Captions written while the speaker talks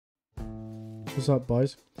What's up,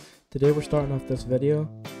 boys? Today we're starting off this video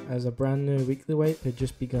as a brand new weekly wipe had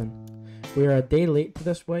just begun. We are a day late to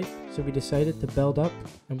this wipe, so we decided to build up,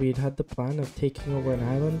 and we had the plan of taking over an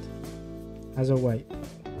island as a wipe.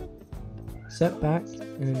 Sit back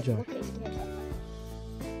and enjoy.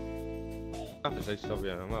 I'm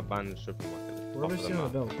not abandoning supermarket. Where was you on the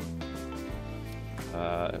build?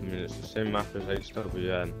 I mean, it's the same map as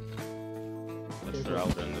HWN. That's for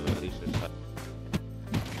Elder in the releases.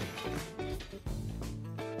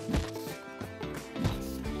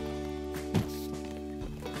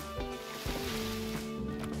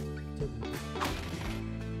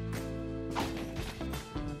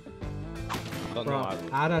 Bro,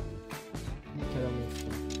 add a...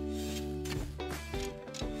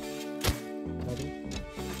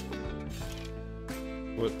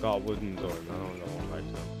 Got a wooden door, and I don't know what right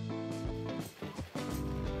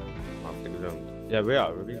now. Off the ground. Yeah, we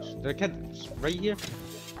are. The kid's right here.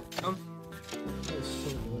 Come.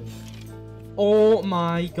 Oh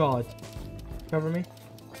my god. Cover me.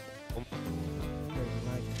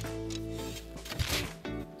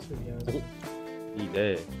 He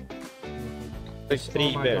dead. There's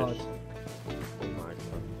three bears. God. Oh my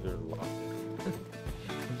god, you're lost.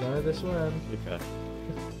 Enjoy this one. Okay.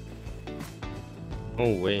 No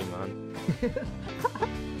way, man.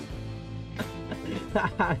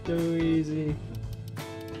 Too easy.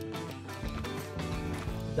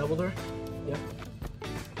 Double door? Yep.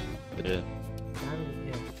 Yeah. Yeah,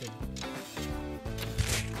 good.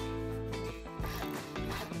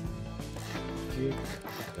 Dude.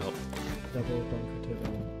 Yep. Double bunker to that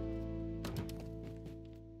one.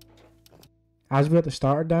 As we got the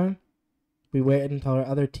starter down, we waited until our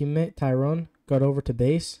other teammate, Tyrone, got over to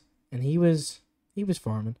base, and he was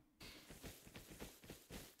farming.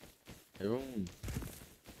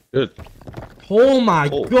 Good. Oh my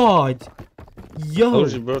god! Yo!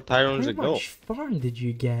 How's your bro Tyrone's a How go? much farm did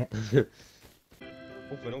you get?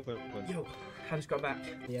 Open. Yo, I just got back.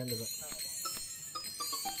 The end of it.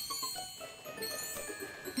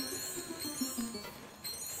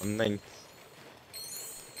 I'm ninth.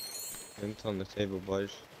 Ninth on the table,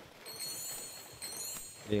 boys.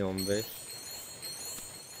 Leon base.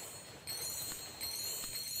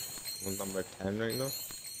 I'm number 10 right now.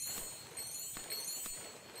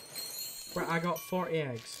 Right, I got 40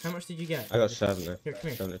 eggs. How much did you get? I got 70. Here, come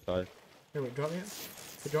here. 75. Here, wait, drop me it.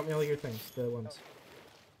 So drop me all your things, the ones.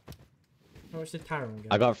 How much did Tyrone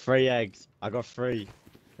get? I got 3 eggs. I got 3.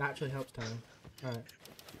 That actually helps Tyrone. Alright.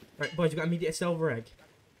 Right, boys, we got immediate silver egg.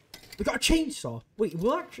 We got a chainsaw! Wait,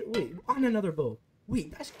 we'll actually, wait, and another bow.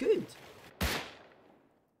 Wait, that's good!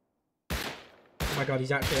 Oh my god,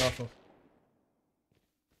 he's actually awful.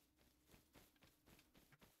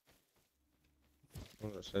 Oh,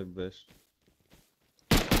 that's so best.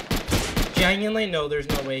 Genuinely, no, there's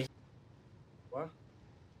no way. What?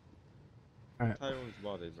 Alright. Tyrone's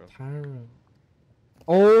body, bro. Tyrone.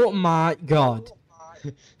 Oh my god.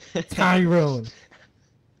 Tyrone.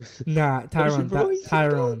 Nah, Tyrone.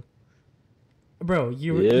 Tyrone. Bro,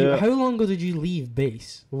 you how long ago did you leave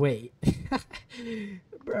base? Wait.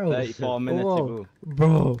 Bro. 34 minutes ago.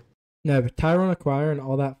 Bro. No, but Tyrone acquiring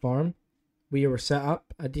all that farm, we were set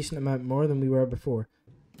up a decent amount more than we were before.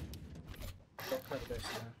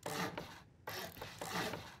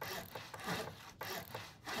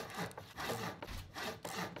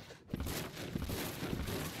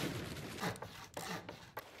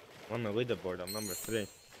 On the leaderboard, I'm number 3.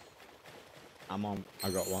 I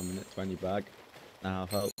got 1 minute 20 bag. Now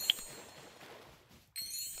help.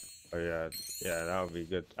 Oh yeah, that would be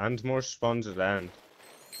good. And more spawns at the end.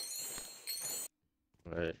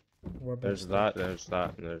 Right. There's that, and there's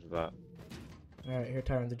that. Alright, here,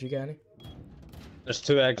 Tyrone, did you get any? There's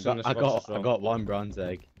 2 eggs in this I box as well. got 1 bronze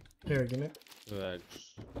egg. Here, give me it. 2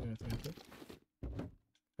 eggs. Yeah, thank you.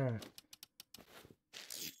 Alright.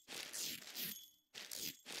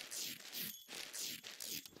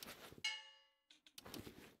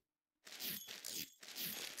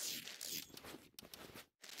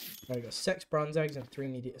 I got 6 bronze eggs and 3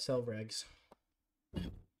 immediate silver eggs.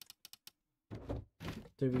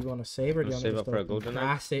 Do we want to save or do you want to save up for a golden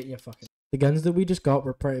egg? Save, you fucking. The guns that we just got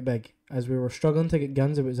were pretty big. As we were struggling to get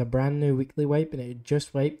guns, it was a brand new weekly wipe and it had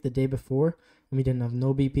just wiped the day before and we didn't have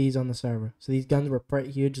no BPs on the server. So these guns were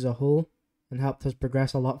pretty huge as a whole and helped us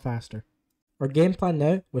progress a lot faster. Our game plan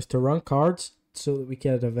now was to run cards so that we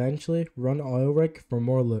could eventually run oil rig for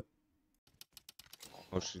more loot.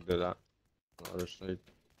 Oh, she did that. On the other side.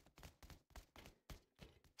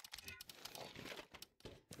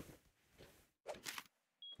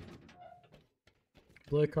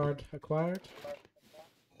 Blue card acquired.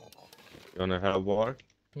 You wanna have war?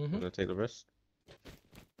 Mm-hmm. Wanna take the risk?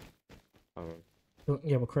 coming.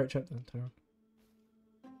 Yeah, we'll crouch up then, Tyrone.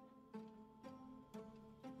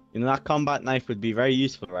 You know, that combat knife would be very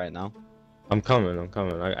useful right now. I'm coming.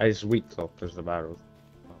 I just weak clocked as the barrel.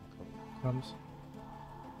 Comes.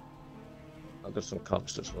 I'll do some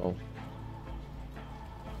cups as well.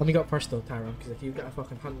 Let me go first though, Tyrone, because if you've got a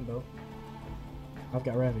fucking hunting bow, I've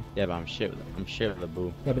got a Revy. Yeah, but I'm shit with the bow.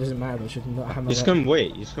 Yeah, but it doesn't matter, but should not have my He's come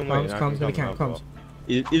wait. He's come wait. Comes, but he can't, comes.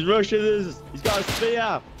 He's rushing us. He's got a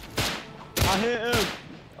spear. I hit him.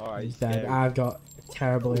 Alright, He's dead. I've got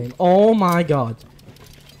terrible aim. Oh my god.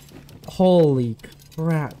 Holy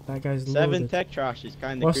crap, that guy's 7 loaded. tech trash is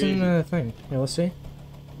kind of What's crazy. in the thing? Yeah, let's see.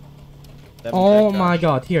 7 Oh tech my trash.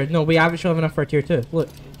 god, here. No, we actually have enough for a tier 2. Look.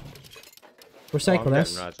 Recycle I'm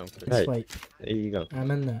this. getting right on it. Let's Hey, fight. there you go.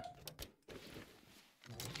 I'm in there.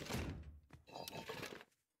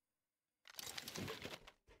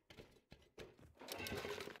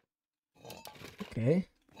 Okay.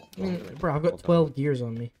 I mean, bro, I've got 12 gears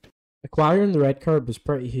on me. Acquiring the red card was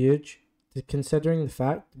pretty huge, considering the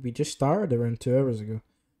fact that we just started around 2 hours ago.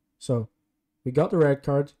 So, we got the red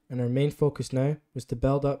card, and our main focus now was to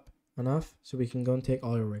build up enough so we can go and take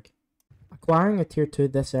oil rig. Acquiring a tier 2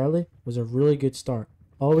 this early was a really good start.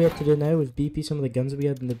 All we had to do now was BP some of the guns we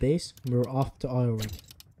had in the base, and we were off to oil rig.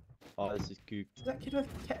 Oh, this is cool. Is that kid with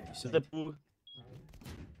There's a bull.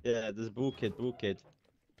 Yeah, there's a bull kid.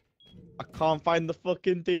 I can't find the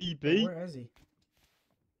fucking DB. Where is he?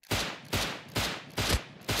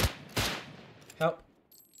 Help.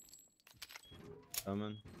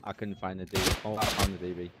 Coming. I couldn't find the DB. Oh, I found the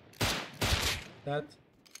DB. Dad.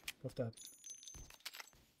 Off dad.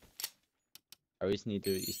 I always need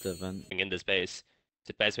to use the vent. In this base.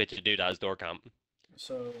 The best way to do that is door camp.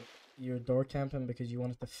 So, you're door camping because you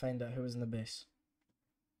wanted to find out who was in the base.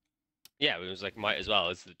 Yeah, it was like, might as well.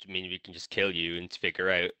 It's, I mean, we can just kill you and figure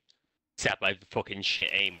out. Except I have fucking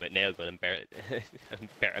shit aim, but nailed one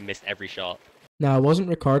and missed every shot. Now, I wasn't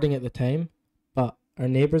recording at the time, but our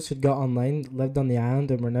neighbours had got online, lived on the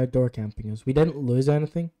island, and were now door camping us. We didn't lose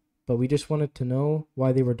anything, but we just wanted to know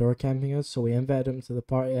why they were door camping us, so we invited them to the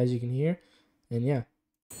party, as you can hear, and yeah.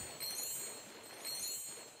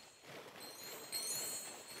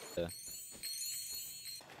 Yeah.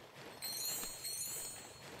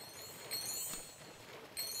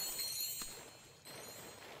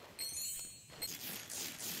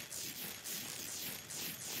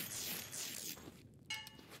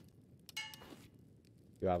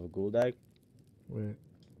 You have a gold egg? Wait.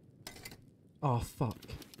 Oh, fuck.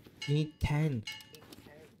 You need 10.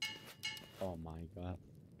 Oh my god.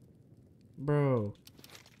 Bro.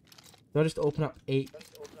 They'll just open up 8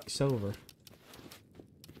 silver.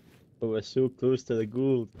 But we're so close to the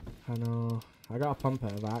gold. I know. I got a pump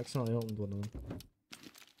out. I accidentally opened one of them.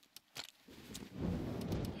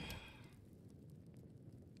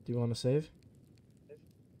 Do you want to save?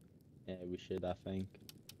 Yeah, we should, I think.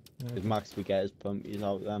 Yeah. Because Max, we get his pump, he's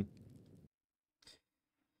out then.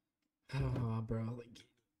 Oh, bro. Like,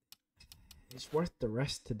 it's worth the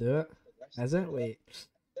risk to do it. Is it? Wait.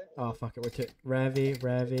 Oh, fuck it. We took Revy,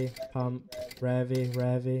 pump,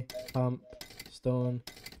 Revy, pump, stone,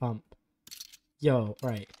 pump. Yo,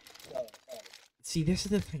 right. See, this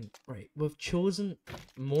is the thing. Right. We've chosen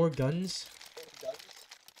more guns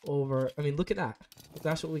over... I mean, look at that.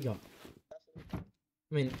 That's what we got. I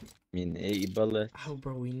mean, 80 bullets. oh,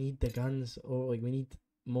 bro, we need the guns. Or, like, we need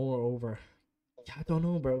more over... Yeah, I don't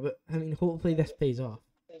know, bro, but, I mean, hopefully this pays off.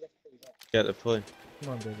 Get the play.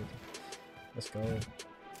 Come on, David. Let's go.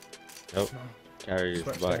 Nope. No. Carry his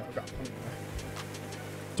Switch back. back. I got one.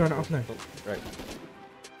 Turn it off now. Right.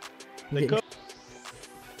 I'm getting-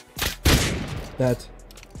 Dead.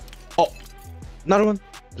 Oh! Another one!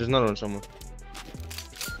 There's another one somewhere.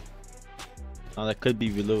 Oh, that could be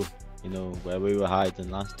below. You know, where we were hiding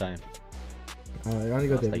last time. Alright, I'm gonna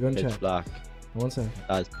go, That's David. like Go and pitch check. black. One second.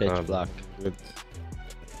 That's pitch black. Good.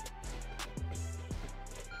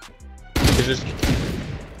 It's just...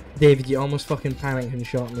 David, you almost fucking panicked and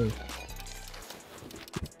shot me.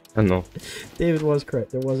 I know. David was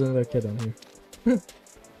correct. There was another kid on here.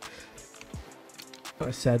 I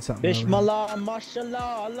said something. wrong. Bismillah, mashallah,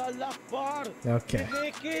 Allah Akbar. Okay.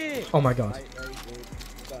 Vicky. Oh my god.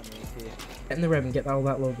 Get in the rib and get all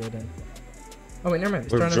that logo then. Oh wait, never mind.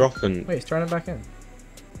 It's We're turning. dropping. Wait, it's turning back in.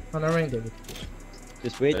 Oh, never mind, David.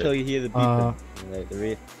 Just wait till you hear the beeping. Like the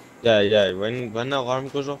rate. Yeah. When the alarm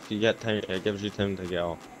goes off, you get time. It gives you time to get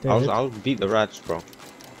off. David? I'll beat the rats, bro.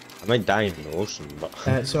 I might die in the ocean,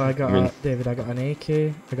 but. So I got I mean- David. I got an AK.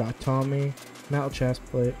 I got a Tommy, metal chest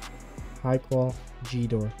plate, high qual, G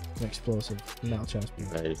door, an explosive, metal chest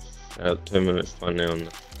plate. Nice. 2 minutes 20 on the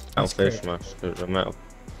metal That's face great. mask. There's a metal.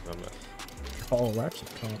 Oh, that's a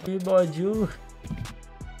con. Hey, boy, Jew.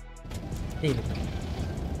 David.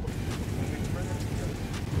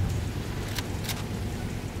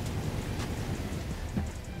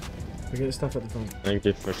 We get the stuff at the front. Thank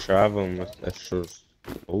you for traveling with extras.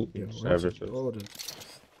 Oh, Yeah, we're services. loaded.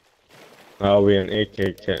 Oh, we an AK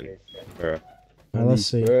kitten. Bruh. Let's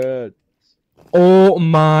see. Bird. Oh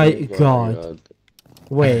my Oh god.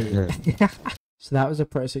 Wait. So that was a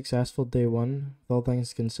pretty successful day one, with all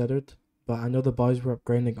things considered. But I know the boys were up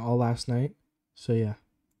grinding all last night. So yeah.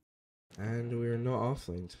 And we are not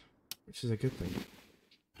offlined, which is a good thing.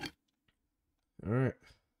 Alright.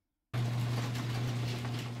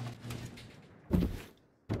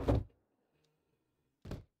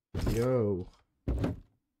 Yo.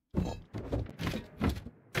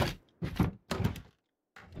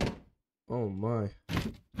 Oh my.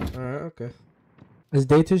 Alright, okay. As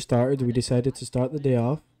day 2 started, we decided to start the day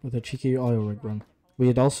off with a cheeky oil rig run. We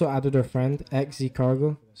had also added our friend XZ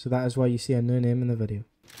Cargo, so that is why you see a new name in the video.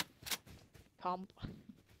 Comp.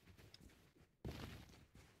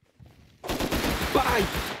 Bye!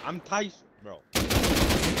 I'm Tyson, bro.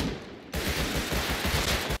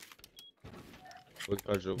 Look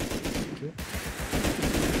at you.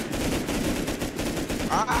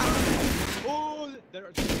 Ah! Oh, there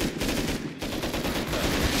are...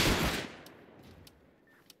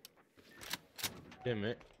 Yeah,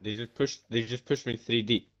 mate. They just pushed me 3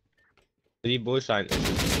 deep. 3 boy scientists.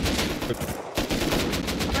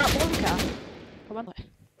 I got bunker. Come on.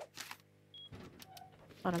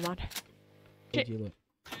 Oh, never mind. Did you look?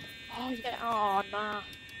 Oh, yeah. Oh, nah.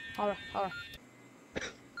 Horror, horror.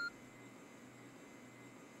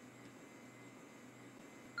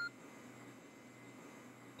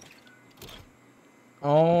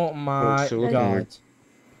 Oh my so god.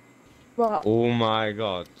 What? Oh my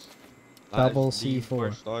god. Double That is the C4.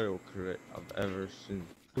 worst oil crate I've ever seen.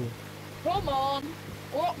 Come on.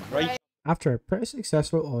 What? Right. After a pretty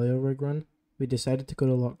successful oil rig run, we decided to go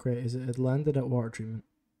to Lock Crate as it had landed at water treatment.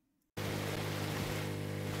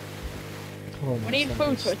 Oh, We my need son,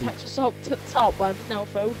 food it's to steep. attach us up to the top when there's no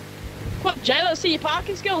food. Come on, Jay, let's see your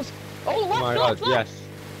parking skills. Oh, Oh left, my left, god, left.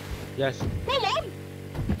 yes. Yes. Come on.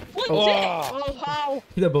 Flipped Oh. it. Oh, how?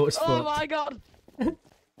 The boat's Oh, flipped. my God.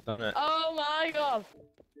 Done it. Oh, my God.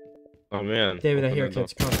 Oh man. David, I Open hear the door.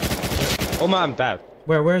 kids. Come on. Oh man, I'm dead.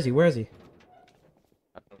 Where is he? Where is he?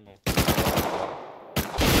 I don't know.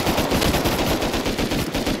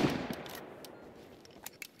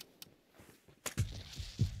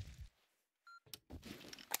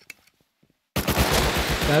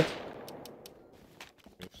 Dead?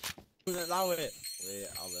 Allow it. Wait,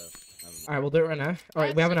 I'll live. Never mind. Alright, we'll do it right now.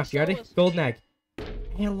 Alright, we have enough. You ready? Golden egg.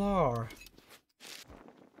 LR.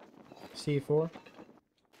 C4.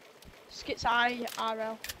 Skits I,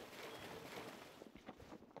 RL.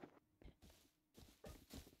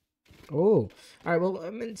 Oh. Alright, well, I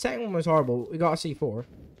mean, the second one was horrible. We got a C4.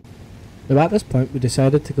 So at this point, we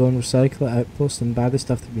decided to go and recycle at Outpost and buy the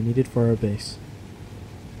stuff that we needed for our base.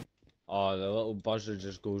 Oh, the little buzzer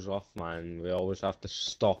just goes off, man. We always have to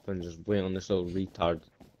stop and just wait on this little retard.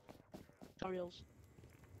 Tutorials.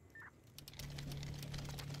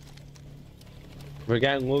 We're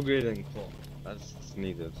getting low grade and clock. That's what's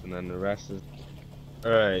needed, and then the rest is.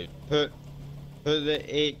 Alright, put the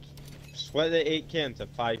 8. Split the 8k into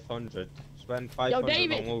 500. Spend 500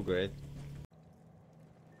 David. on low grade.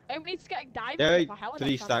 Oh, we need to get diving. Yeah, for hell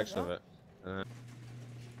 3 stacks of it.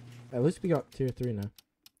 At least we got tier 3 now.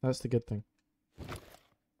 That's the good thing.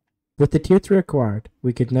 With the tier 3 acquired,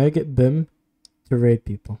 we could now get Boom to raid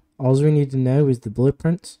people. All we needed now was the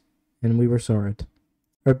blueprints, and we were sorted.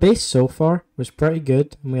 Our base so far was pretty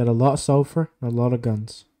good, and we had a lot of sulfur and a lot of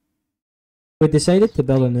guns. We decided to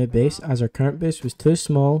build a new base as our current base was too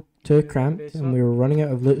small, too cramped, and we were running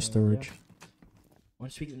out of loot storage.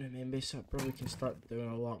 Once we get the new main base up, bro, we can start doing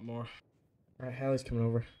a lot more. Alright, Haley's coming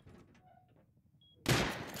over.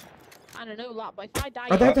 I don't know that, but if I die...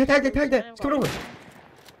 Oh, tag it! It's coming over!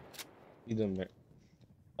 You done, mate.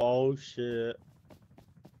 Oh shit.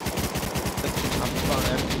 I'm found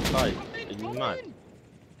every site. Are you mad?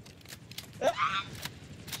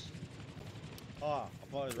 Oh, I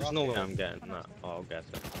thought it was There's no way rocket. I'm getting that. Oh, I'll get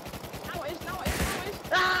it. Now it is, now it is, now it is.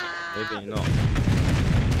 Ah! Maybe not.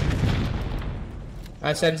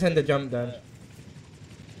 I send the jump down.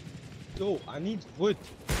 Yo, I need wood.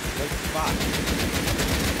 Like fast.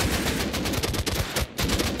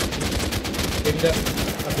 Give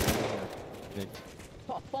me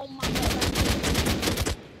Put a full man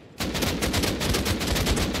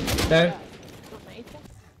Down. Not made one.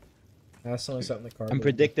 That's only something the car. I'm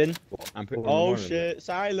predicting. Oh, Oh morning. shit!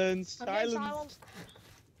 Silence! I'm getting Silence! silenced.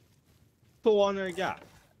 Put one or a gap.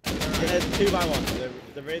 There's 2 by 1.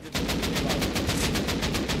 The raided 2 by 1.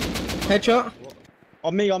 Headshot.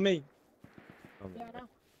 On me, on me. Yeah, I know.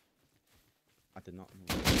 I did not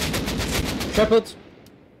know. Tripled.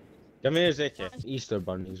 Give me a Ziki. Easter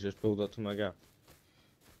bunnies just pulled up to my gap.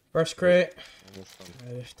 First crate. Almost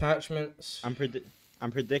done. Attachments. I'm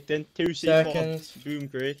predicting 2 Second. C4 boom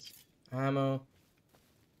crates. Ammo.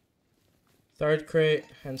 Third crate.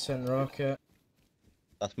 Henson rocket.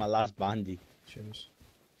 That's my last bandy. Cheers.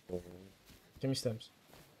 Give me stems.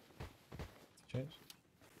 Cheers.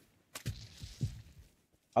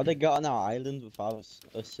 How they got on our island without us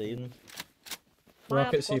seeing them?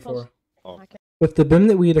 Rocket C4. Oh. Okay. With the BIM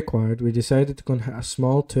that we had acquired, we decided to go and hit a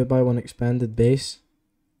small 2x1 expanded base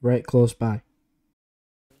right close by.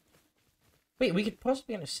 Wait, we could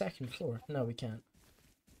possibly on a second floor. No, we can't.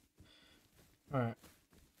 Alright.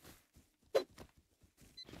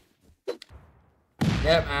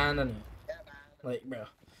 Yep, and I know. Like, bro.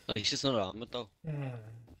 At least it's not armored though.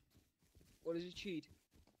 What is it, cheat?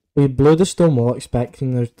 We blew the stone wall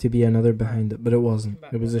expecting there to be another behind it, but it wasn't.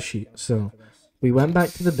 It was a sheet. So, we went back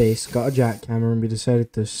to the base, got a jackhammer, and we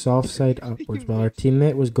decided to soft side upwards while our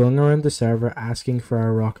teammate was going around the server asking for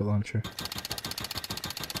our rocket launcher.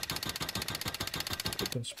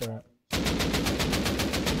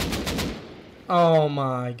 Oh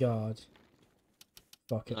my god.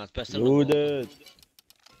 Fuck it. That's best in Loaded.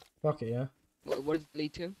 Fuck it, yeah. What does it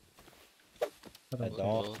lead to? I don't A know.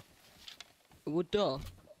 door. A wood door?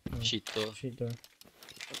 Sheet door. Sheet door.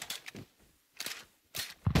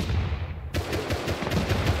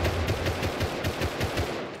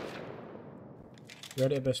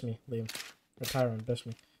 Ready to bust me, Liam. Or Tyron, bust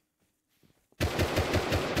me.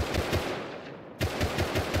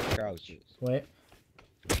 Crouch. Wait.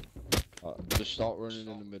 Just start running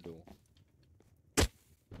in the middle.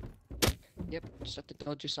 Yep, just at the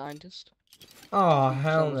Dodger scientist. Oh,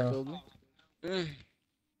 hell Someone's no. killed me.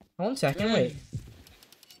 1 second, wait.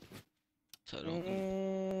 So I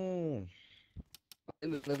don't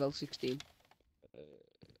I'm at level 16.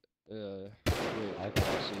 Wait, I can't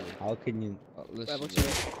see it. How can you? Listen. Level 2.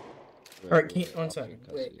 Alright, can you- 1 second,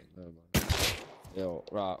 I wait. see it, never mind. Yo,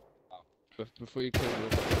 right. Before you kill me.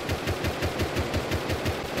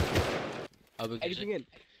 I would Anything in?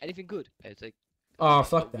 Anything good? It's like Oh,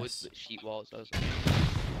 fuck the wood this. that sheet walls. I was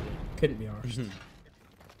Couldn't be arsed.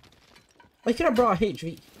 I could have brought a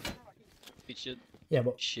HV. like, should Yeah,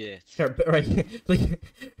 but... shit. Sure, but right, like...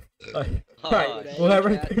 Right, Oh, well, shit.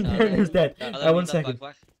 right, Brenner's dead. No, Alright, 1 second.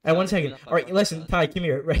 No, 1 second. leave that Alright, back. listen, Ty, come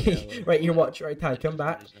here. Right, right, here, watch. Right, Ty, come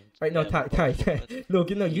back. Right, no, Ty, no, you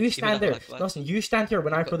Give me stand that there. black flag. Listen, you stand here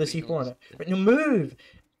when I I've throw got the green C4 on ones. it. Right, no, move!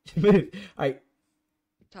 Move! Alright,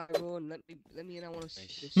 Tyrone, let me in, I wanna see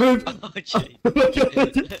this. move! Oh, gee.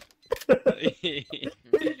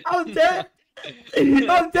 I'm dead!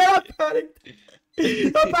 I'm dead! I'm panicked!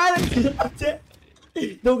 I'm panicked! I'm dead!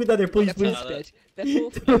 Don't get down there, please, They're please. both dead. They're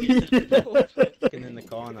both dead. Looking in the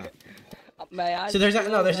corner. May I So there's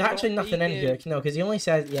no, there's I don't actually nothing in need here. it. No, because he only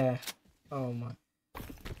says, yeah. Oh my.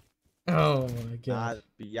 Oh my Ah, god.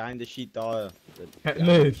 behind the sheet door.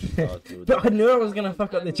 Move. But I knew I was gonna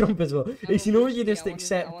fuck up the jump as well. It's, you know where you just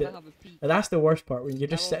accept it. And that's the worst part, when you're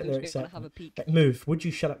just sitting there accepting Have a it. peek. Like, move. Would you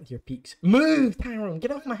shut up with your peaks? Move, Tyrone.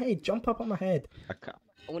 Get off my head. Jump up on my head. I can't.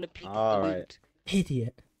 I wanna peek at the Alright. loot.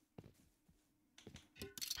 Idiot.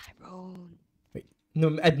 Tyrone.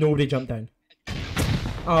 No, Ed, nobody jump down.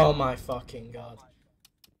 Oh my fucking god.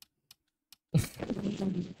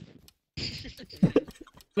 I'm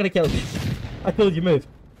gonna kill you. I told you, move.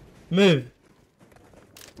 Move.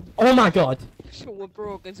 Oh my god. So we're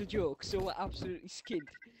broke as a joke, so we're absolutely skint.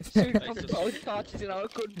 So we come both cartridges in our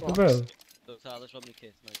good box. Bro. So, Tyler, that's probably the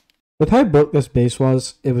case, mate. With how broke this base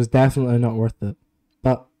was, it was definitely not worth it.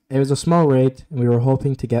 But it was a small raid, and we were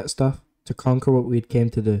hoping to get stuff to conquer what we'd came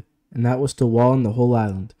to do, and that was to wall in the whole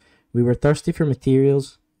island. We were thirsty for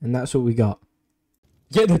materials, and that's what we got.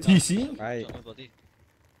 Get the TC? Right. Not my buddy.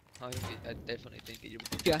 I definitely think that you're.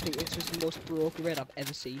 Yeah, I think this was the most broke raid I've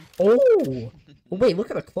ever seen. Oh! Oh wait, look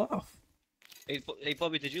at the cloth. Hey,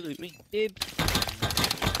 Bobby, did you loot me? Dib.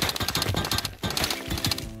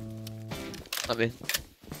 I mean.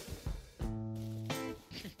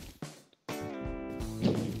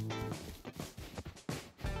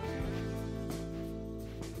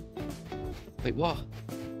 Wait, what?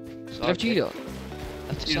 Did I have G-Dot?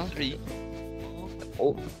 That's Sorry. 3.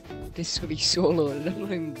 Oh, this is gonna be so loaded. I'm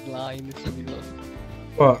not even lying. This is gonna be loaded.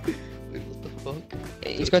 What? Wait, what the fuck?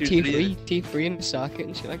 He's got Two, T3 in the circuit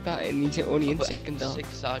and shit like that, and he's only in second down. 6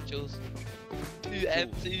 satchels. 2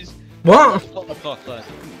 empties. What? Fuck off, lad.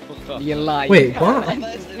 Fuck off. You're lying. Wait, what?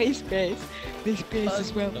 This base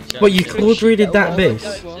as well. What, you cold raided that base?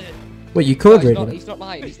 That's it. What, you No, code he's not, rated it? he's not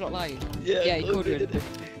lying, he's not lying. Yeah, Yeah, he code rated it.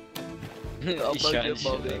 I'm not He's chatting your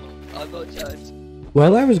shit, mother. like. I'm not chatting.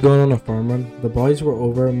 While I was going on a farm run, the boys were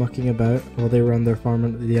over mucking about while they were on their farm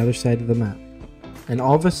run at the other side of the map. And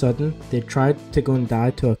all of a sudden, they tried to go and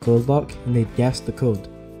die to a code lock and they guessed the code.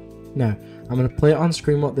 Now, I'm going to play it on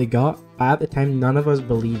screen what they got, but at the time none of us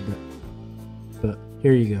believed it. But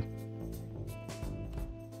here you go.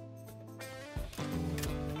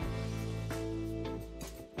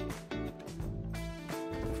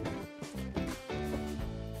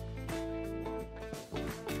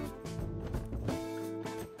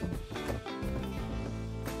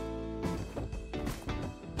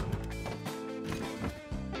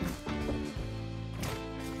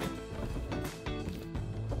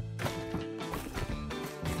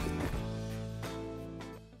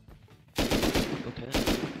 Okay.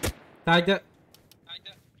 Tagged it.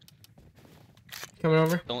 Coming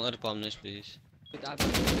over. Don't let it bomb this, please. Good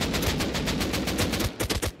dad.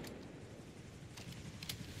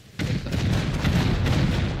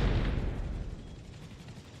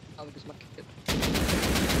 I would just muck it.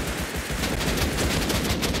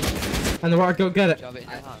 And the water, go get it. Shove it in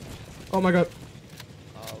your hand. Oh my god.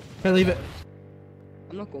 Oh. Can't leave it.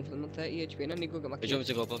 I'm not going for them, I'm 30 HP and I need to go get my Where do you want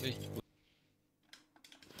kid. me to go, Bobby?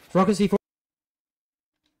 Rocket C4.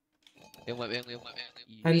 Liam.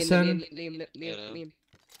 Ensign. Liam.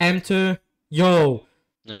 M2. Yo.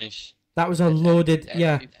 Nice. That was a loaded. Yeah,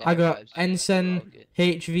 Yeah, every I got five Ensign, rocket.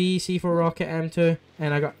 HV, C4 rocket, M2,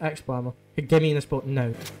 and I got expo ammo. Get me in this boat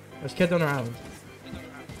now. There's kids on our island.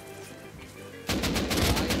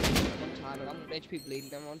 One timer, I'm HP bleeding,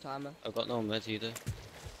 then one timer. I've got no meds either.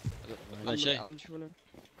 I'm Medjay? just running.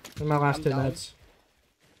 And my last I'm two down. meds.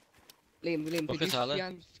 Liam, Look could at you, Tyler.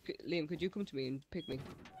 Liam, could you come to me and pick me?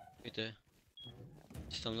 Right there.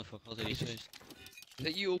 Just tell them the fuck all the these guys. Is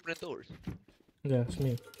that you opening doors? Yeah, it's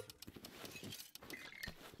me.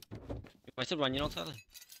 I still run, you know, Tyler?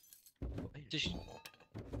 Just,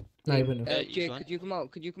 No, you wouldn't have. you Jake, fine. could you come out?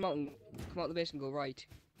 Could you come out the base and go right?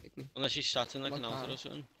 Pick me. Unless she's sat in like an One outfit time. or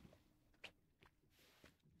something.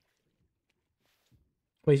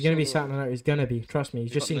 Well, he's gonna be So- sat in there. He's gonna be. Trust me. He's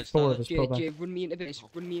You've just got seen meds, 4 Tyler? of us Jay, pull back. Jay, run me into base.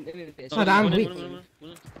 Run me into base. No, I'm run in, weak. run in, run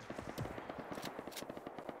in.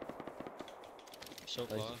 So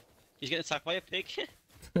far. He's getting attacked by a pig.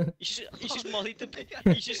 he's just mollied the pig.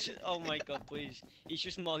 He's just, oh my god, please. He's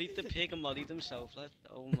just mollied the pig and mollied himself. Like,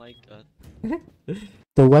 oh my god.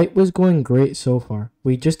 The wipe was going great so far.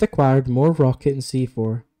 We just acquired more rocket and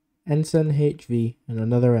C4, Ensign HV, and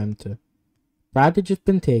another M2. Brad had just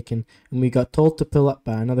been taken, and we got told to pull up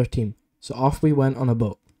by another team, so off we went on a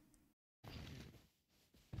boat.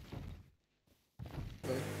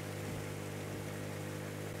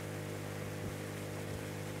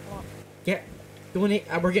 Get, donate.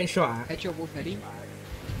 We're getting shot at. Headshot both heady.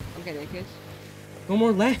 I'm getting AKs. No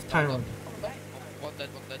more left, Tyrone. One dead.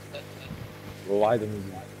 Well, why the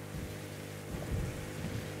music?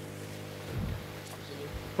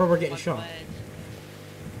 Bro, we're getting shot.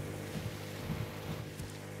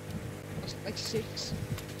 That's like 6.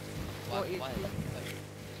 Why? What, Why? you-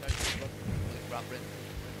 Like rapping.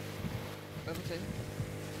 Level 2.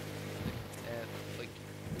 Like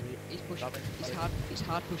He's pushing. Robin, He's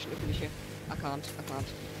hard pushing to finish it. I can't.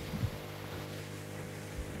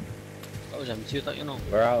 That was M2 that, you know.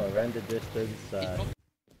 We're out of render distance. I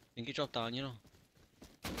think he dropped down, you know.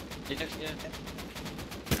 Yeah.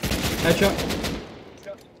 Headshot.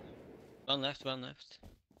 Run left. Run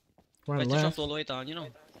Right, just left. dropped all the way down, you know.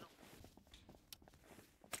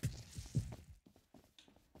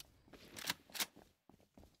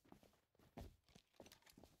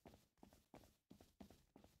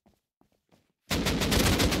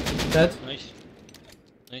 Dead.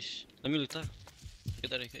 Nice. Let me loot that.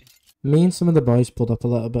 Get that AK. Me and some of the boys pulled up a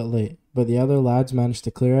little bit late, but the other lads managed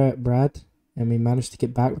to clear out Brad, and we managed to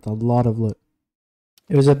get back with a lot of loot.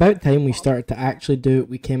 It was about time we started to actually do what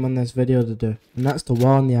we came on this video to do, and that's the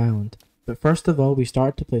wall on the island. But first of all, we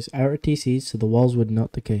started to place outer TCs so the walls would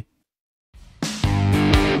not decay.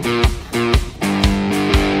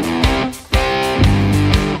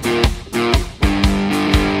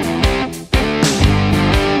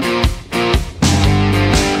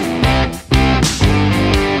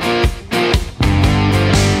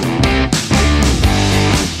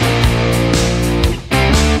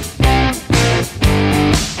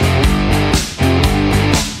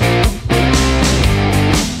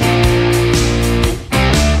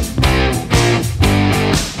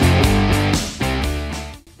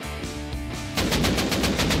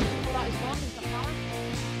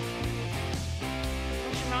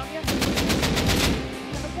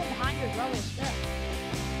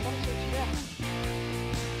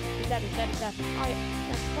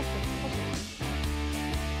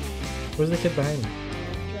 Where's the kid behind me?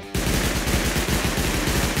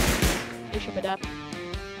 He should be dead.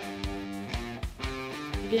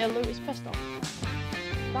 Yeah, loot his pistol.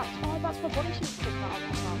 That's my bunny suit took that out.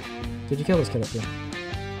 Did you kill this kid up here?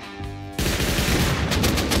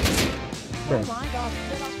 Oh Bro. my god,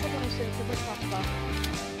 yeah, that's my bunny suit for this transfer.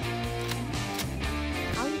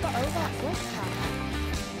 How you got over that glitch cat?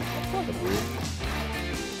 What was it?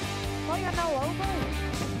 Why you got no over?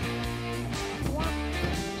 What?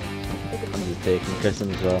 I'm just taking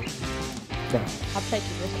Kristen as well. Bro. I'm taking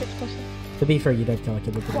this kid's pussy. To be fair, you did kill a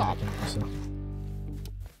kid with the What? back so.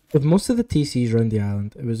 With most of the TCs around the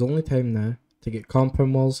island, it was only time now to get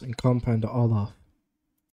compound walls and compound it all off.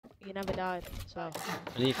 You never died, so. I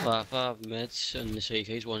need 5 meds and the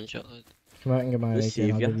CK's one shot. Come out and get my AK and I'll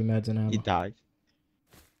Receive ya. give you meds and ammo. He died.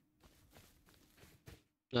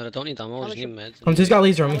 No, I don't need ammo, I just need meds. Come, who's got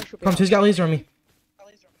laser on me? Come, who's got laser on me?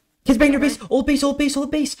 Kids behind your base! Old base, old base,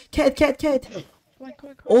 old base! Kid! Come on.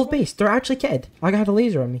 Old base, they're actually kid. I got a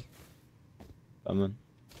laser on me. Come on.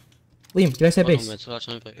 Liam, get outside base. Meds, so that's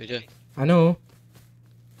not you. I know.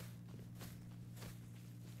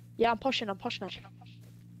 Yeah, I'm pushing it.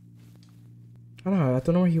 I don't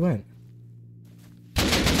know where he went.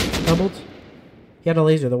 Doubled. He had a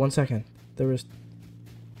laser, the 1 second. There was...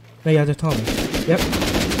 No, yeah, they're Tommy. Yep.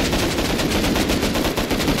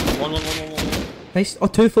 One. Nice. Oh,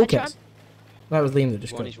 2 full Headshot. kills. That was Liam that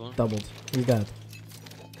just One, got he's one. doubled. He's dead.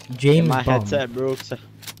 Yeah, James my Bomb. headset broke, so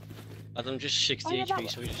I don't just 60 Oh, yeah, HP,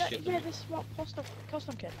 so we just shit yeah, them. this is what custom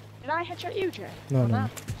kid. Did I headshot you, Jay? No, Oh, no.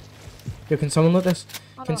 Yo, can someone let this?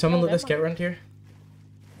 Oh, Can no, someone no, let this never get mind. around here?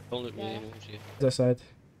 Don't look me Yeah. anymore, see. This side.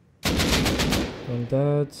 One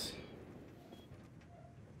dead.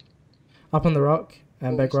 Up on the rock.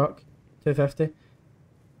 And big rock. 250.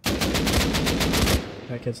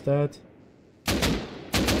 That kid's dead.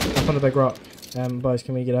 Up on the big rock. Boys,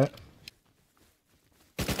 can we get out?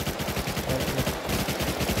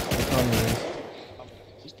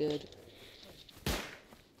 He's dead.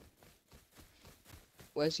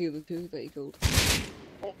 Where's the other two that you killed?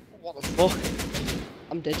 what the fuck?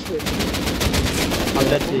 I'm dead to it. I'm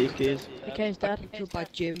dead to AKs. BK's dead. Killed by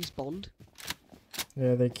James Bond.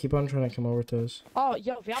 Yeah, they keep on trying to come over to us. Oh,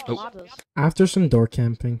 yo, we have ladders. After some door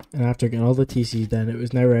camping, and after getting all the TCs done, it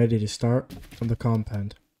was now ready to start on the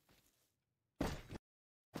compound.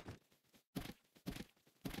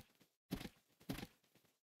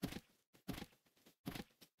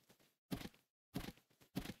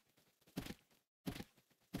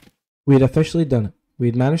 We had officially done it. We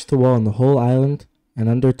had managed to wall on the whole island in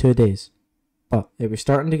under 2 days. But it was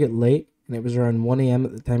starting to get late, and it was around 1 AM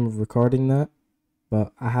at the time of recording that.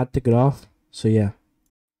 But I had to get off, so yeah.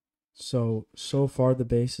 So far the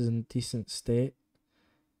base is in decent state.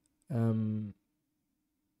 But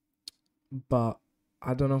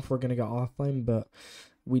I don't know if we're gonna get offline, but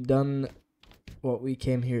we done what we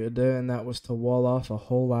came here to do, and that was to wall off a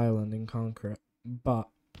whole island in concrete. But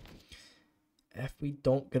if we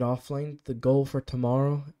don't get offline, the goal for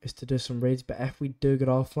tomorrow is to do some raids. But if we do get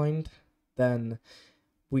offline, then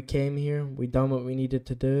we came here, we done what we needed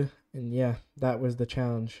to do, and yeah, that was the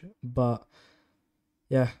challenge. But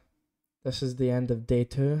yeah, this is the end of day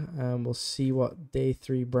 2, and we'll see what day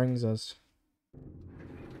 3 brings us.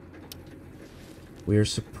 We are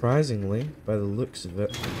surprisingly, by the looks of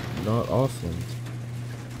it, not offline,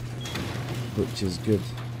 which is good.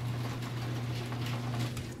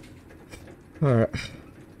 Alright.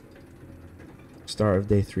 Start of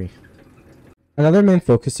day 3. Another main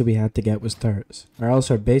focus that we had to get was turrets, or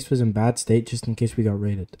else our base was in bad state just in case we got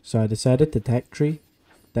raided. So I decided to tech tree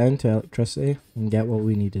down to electricity and get what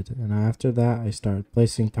we needed, and after that I started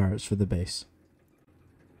placing turrets for the base.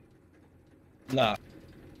 Nah.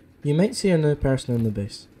 You might see a new person in the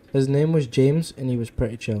base. His name was James and he was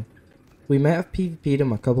pretty chill. We might have PvP'd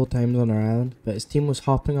him a couple times on our island, but his team was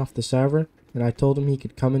hopping off the server and I told him he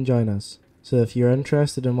could come and join us. So if you're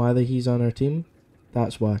interested in whether he's on our team,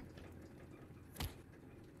 that's why.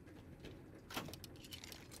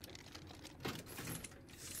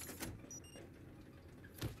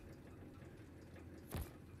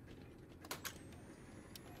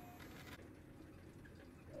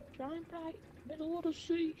 Giant bright, middle of the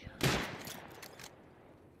sea.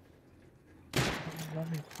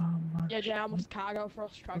 Yeah, Jay, how much cargo for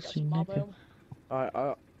us? Try and get some more boom.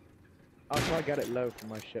 I'll try to get it low for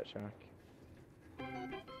my shit shack.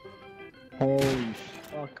 Holy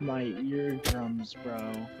fuck my eardrums,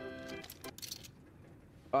 bro.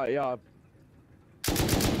 Yeah.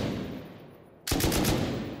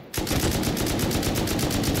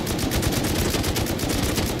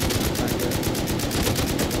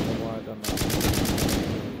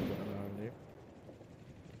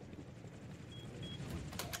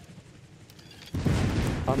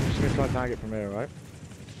 I'm gonna try and tag it from here, right?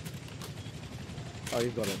 Oh,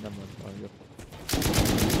 you've got it. Never mind. Oh, you're...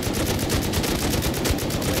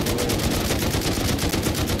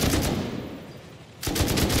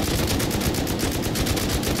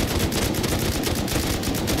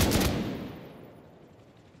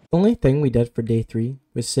 The only thing we did for day 3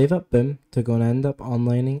 was save up BIM to go and end up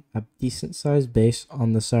onlining a decent sized base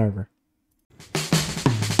on the server.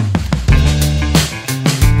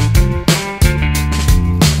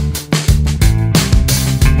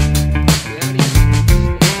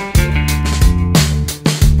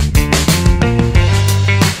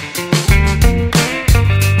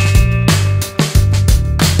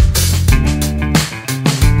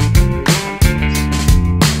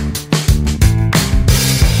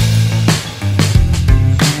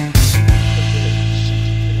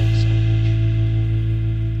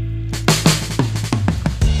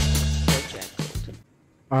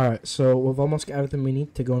 Alright, so we've almost got everything we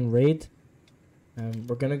need to go and raid.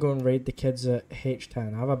 We're gonna go and raid the kids at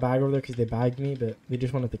H10. I have a bag over there because they bagged me, but they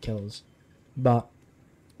just wanted the kills. But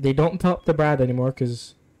they don't top the Brad anymore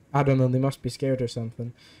because, I don't know, they must be scared or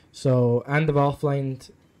something. So, and they've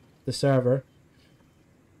offlined the server.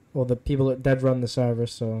 Well, the people that did run the server,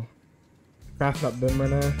 so... Crafting up Boomer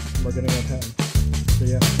now, and we're gonna go hit him. So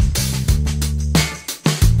yeah.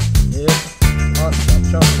 Yeah.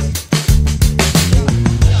 Chop, man.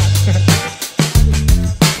 I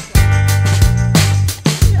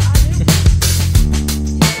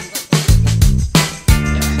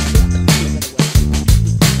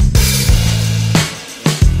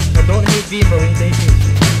don't hate V, but we hate you.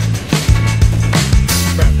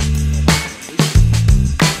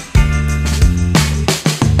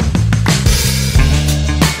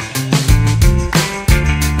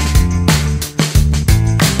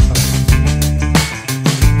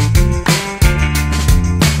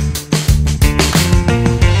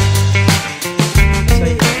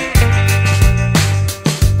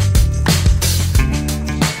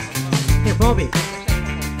 Bobby.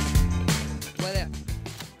 Where there?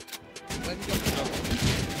 Where have you got?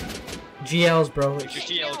 GLs, bro. It's just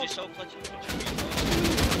GL, just so clutch.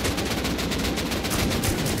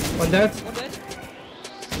 One dead. One dead.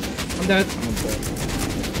 I'm dead.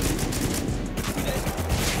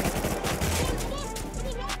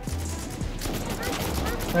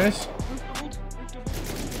 Nice.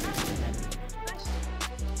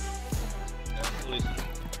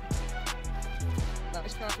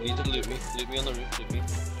 You need to loot me on the roof, loot me.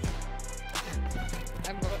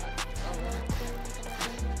 I'm going.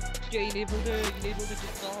 Yeah, you need to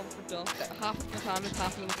just go on for dunk. Half of the time is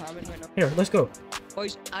half of the time right now. Here, let's go.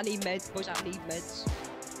 Boys, I need meds. Boys, I need meds.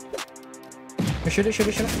 Shoot it.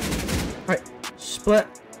 Alright, split.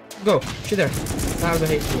 Go. Shoot there. That was a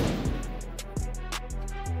hate tool.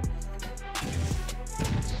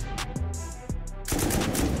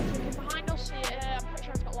 Behind us, I'm pretty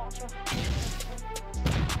sure it's got launcher.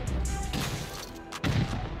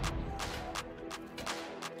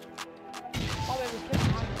 Oh, it was good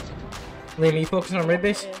behind us. Liam, are you focusing on red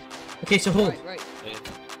base? Okay, so hold. Right. Yeah.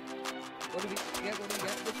 What do we get? What do we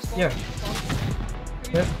get? Look, spawn, Yeah. spawn.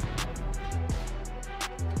 Yep.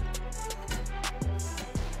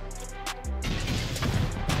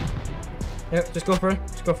 Yep, just go for it.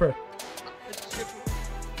 Just go for it.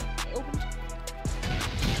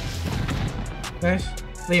 Nice.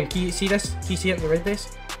 Liam, can you see this? Can you see it in the red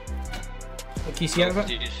base? Can you see out of it?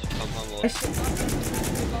 Nice.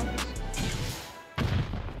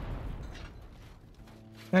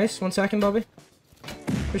 Nice. 1 second, Bobby.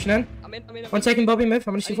 Pushing in. I'm in. 1 second, Bobby. Move.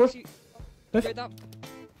 I'm gonna see 4. Move. Right down.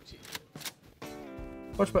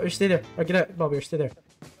 Watch, Bobby. Stay there. Or get out, Bobby. Or stay there.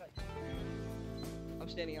 I'm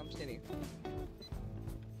standing.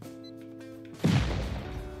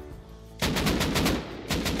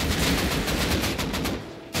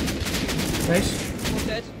 Nice.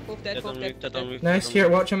 Both dead. Nice. Here,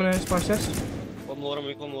 watch. I'm gonna splash this. One more on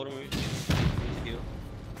me. Heal.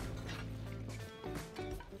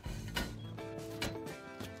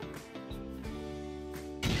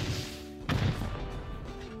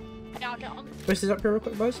 Yeah, I'll get on. Twist is up here real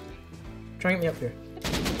quick, boys. Try and get me up here.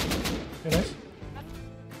 Very nice.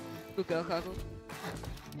 Good girl, Cargo.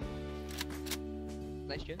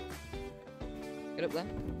 Nice, Jim. Get up there.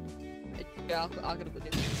 Yeah, I'll get up with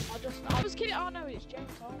you. I was kidding. Oh no, it's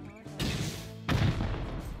James. Oh my god.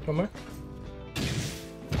 One more.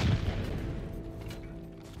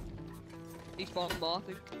 He's spawned more, I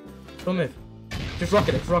think. Don't move. Just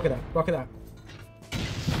rocket it. Rocket out.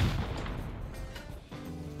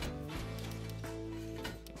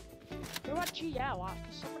 Who had GL?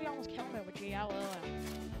 Because somebody almost killed me with GL earlier.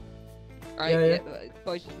 Alright, Yeah.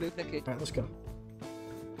 boys, just move the kid. Alright, let's go.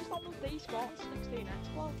 It's not respawn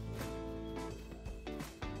 16x club.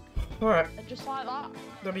 Alright, And just like that.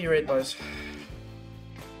 W raid boys.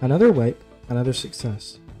 Another wipe, another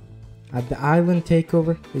success. The island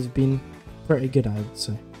takeover has been pretty good, I would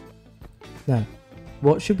say. Now,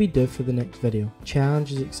 what should we do for the next video?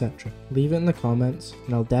 Challenges, etc. Leave it in the comments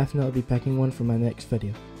and I'll definitely be picking one for my next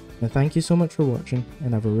video. Now thank you so much for watching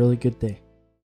and have a really good day.